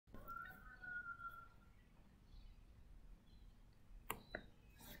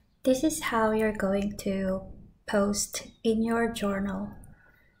This is how you're going to post in your journal.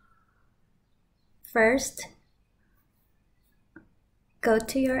 First, go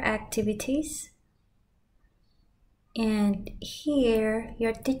to your activities, and here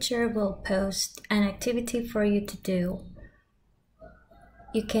your teacher will post an activity for you to do.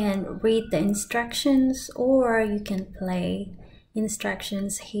 You can read the instructions or you can play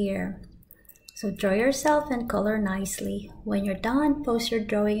instructions here. So draw yourself and color nicely. When you're done, post your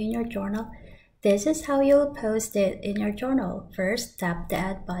drawing in your journal. This is how you'll post it in your journal. First, tap the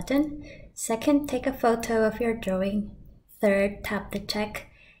add button. Second, take a photo of your drawing. Third, tap the check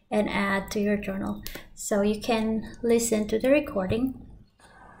and add to your journal. So you can listen to the recording.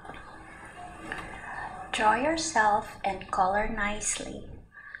 Draw yourself and color nicely.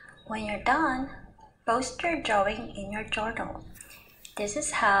 When you're done, post your drawing in your journal. This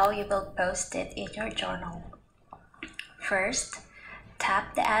is how you will post it in your journal. First,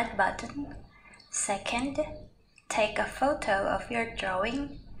 tap the add button. Second, take a photo of your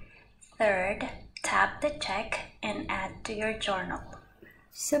drawing. Third, tap the check and add to your journal.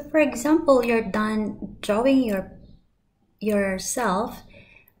 So for example, you're done drawing yourself.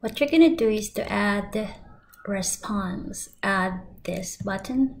 What you're gonna do is to add the response. Add this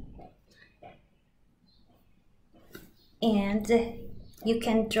button. And you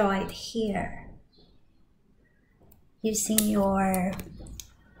can draw it here using your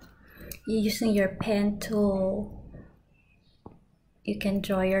pen tool. You can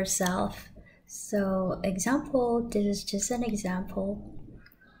draw yourself. So example, this is just an example.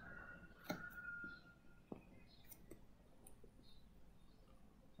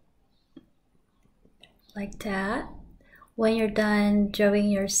 Like that. When you're done drawing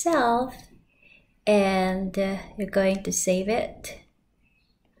yourself, and you're going to save it.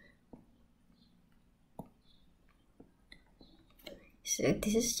 So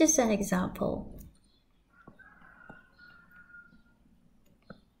this is just an example.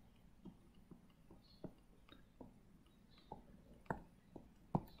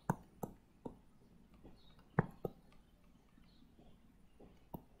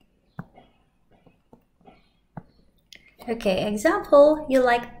 Okay, example, you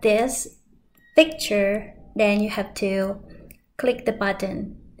like this picture, then you have to click the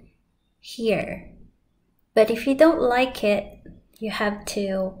button here. But if you don't like it, you have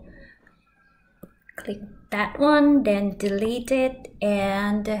to click that one, then delete it,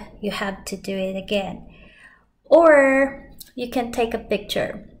 and you have to do it again. Or you can take a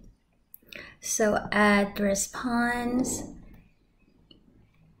picture. So add response.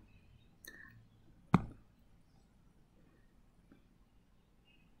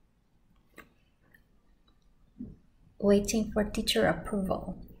 Waiting for teacher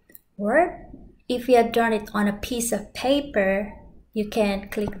approval. Or if you had drawn it on a piece of paper, you can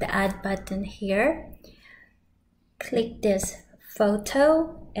click the add button here. Click this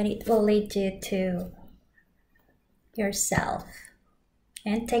photo and it will lead you to yourself.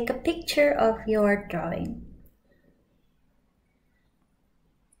 And take a picture of your drawing.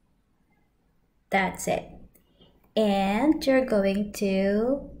 That's it. And you're going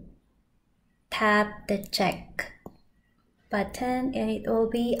to tap the check button and it will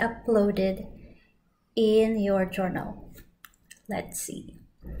be uploaded in your journal. Let's see.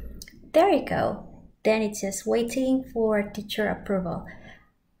 There you go. Then it's just waiting for teacher approval.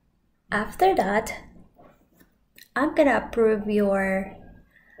 After that, I'm gonna approve your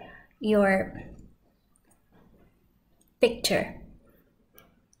picture.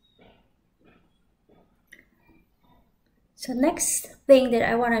 So next thing that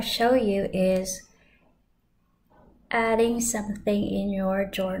I want to show you is adding something in your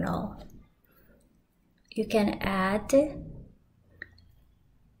journal. You can add,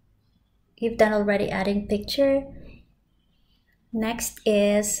 you've done already adding picture. Next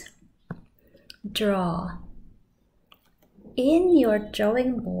is draw. In your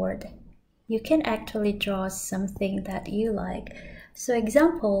drawing board, you can actually draw something that you like. So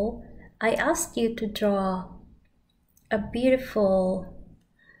example, I asked you to draw a beautiful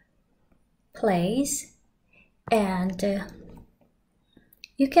place, and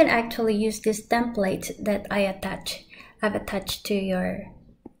you can actually use this template that I've attached to your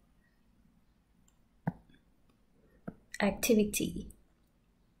activity.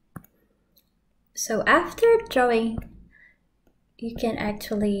 So after drawing, you can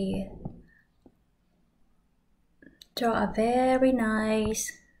actually draw a very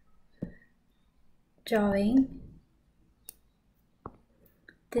nice drawing.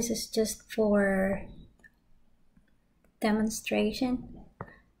 This is just for demonstration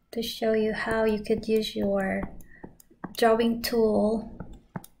to show you how you could use your drawing tool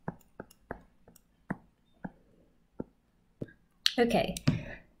Okay,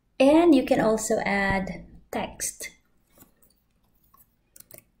 and you can also add text.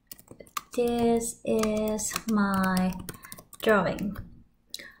 This is my drawing.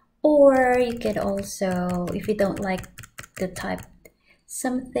 Or you can also, if you don't like to type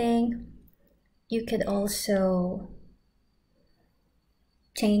something, you could also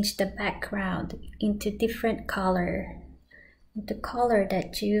change the background into different color, the color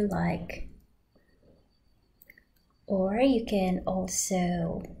that you like. Or you can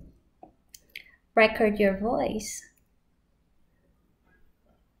also record your voice.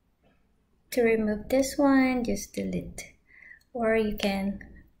 To remove this one, just delete. Or you can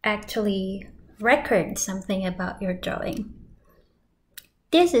actually record something about your drawing.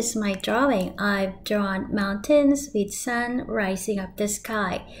 This is my drawing. I've drawn mountains with sun rising up the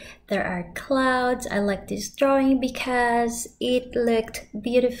sky. There are clouds. I like this drawing because it looked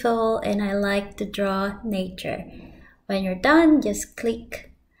beautiful and I like to draw nature. When you're done, just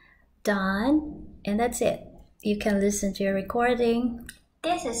click done and that's it. You can listen to your recording.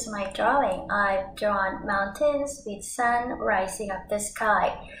 This is my drawing. I've drawn mountains with sun rising up the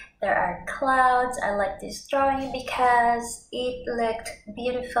sky. There are clouds. I like this drawing because it looked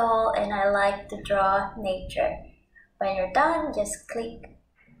beautiful and I like to draw nature. When you're done, just click.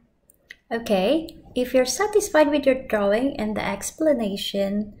 Okay, if you're satisfied with your drawing and the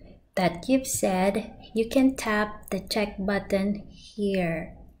explanation that you've said, you can tap the check button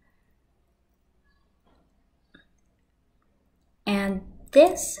here. And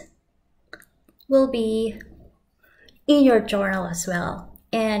this will be in your journal as well,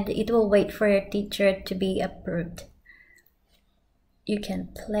 and it will wait for your teacher to be approved. You can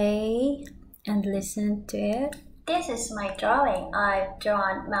play and listen to it. This is my drawing. I've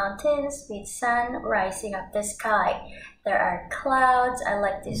drawn mountains with sun rising up the sky. There are clouds. I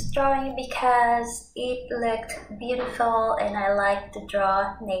like this drawing because it looked beautiful and I like to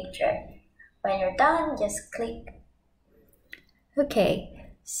draw nature. When you're done, just click.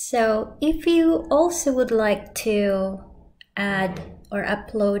 Okay, so if you also would like to add or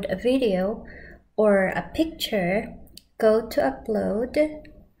upload a video or a picture, go to upload.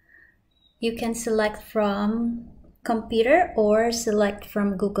 You can select from computer or select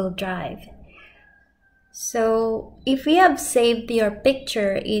from Google Drive. So if you have saved your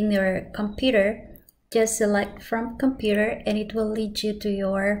picture in your computer, just select from computer and it will lead you to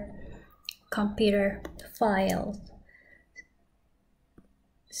your computer file.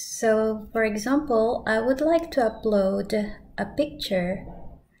 So for example, I would like to upload a picture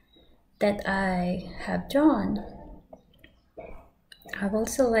that I have drawn. I will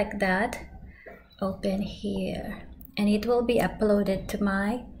select that, open here, and it will be uploaded to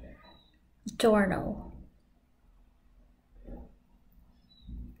my journal.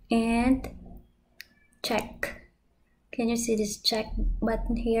 And check. Can you see this check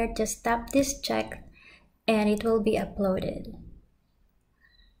button here? Just tap this check and it will be uploaded.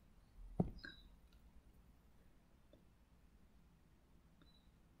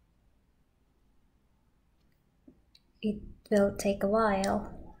 It will take a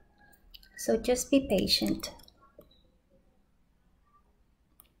while, so just be patient.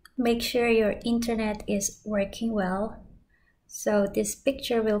 Make sure your internet is working well, so this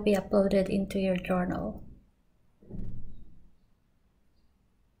picture will be uploaded into your journal.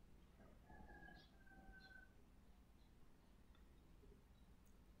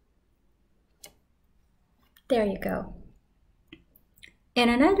 There you go. And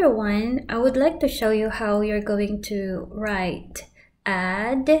another one, I would like to show you how you're going to write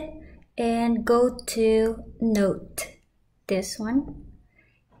add and go to note, this one.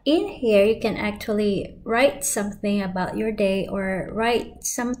 In here, you can actually write something about your day or write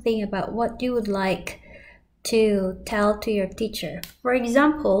something about what you would like to tell to your teacher. For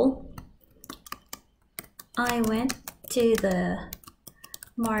example, I went to the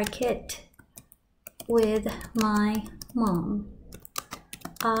market with my mom.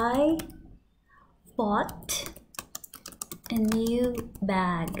 I bought a new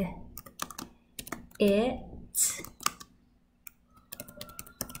bag. It's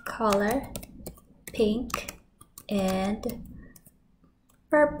color pink and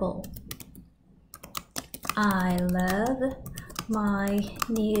purple. I love my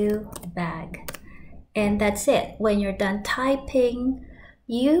new bag. And that's it. When you're done typing,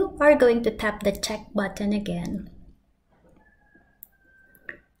 you are going to tap the check button again.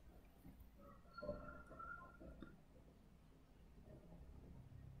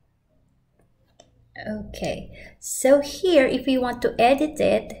 Okay, so here if you want to edit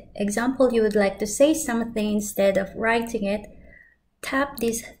it, example, you would like to say something instead of writing it, tap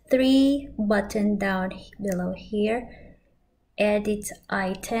this 3 button down below here edit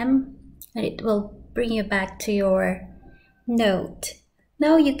item, and it will bring you back to your note.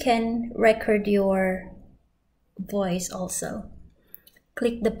 Now you can record your voice also.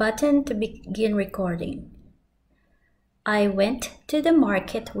 Click the button to begin recording. I went to the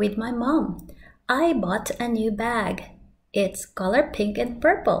market with my mom. I bought a new bag. It's color pink and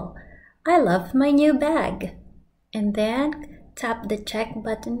purple. I love my new bag. And then tap the check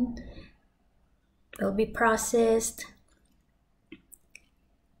button. It will be processed.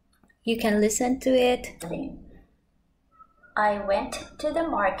 You can listen to it. I went to the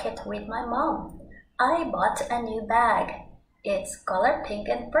market with my mom. I bought a new bag. It's color pink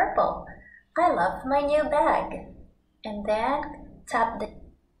and purple. I love my new bag. And then tap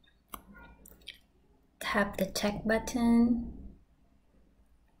the check button.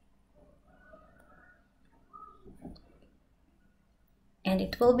 And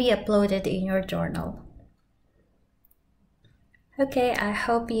it will be uploaded in your journal. Okay, I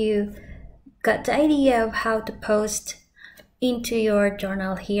hope you got the idea of how to post into your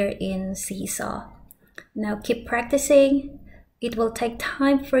journal here in Seesaw. Now keep practicing. It will take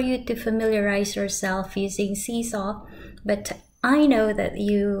time for you to familiarize yourself using Seesaw, but I know that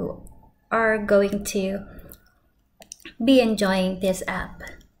you are going to be enjoying this app.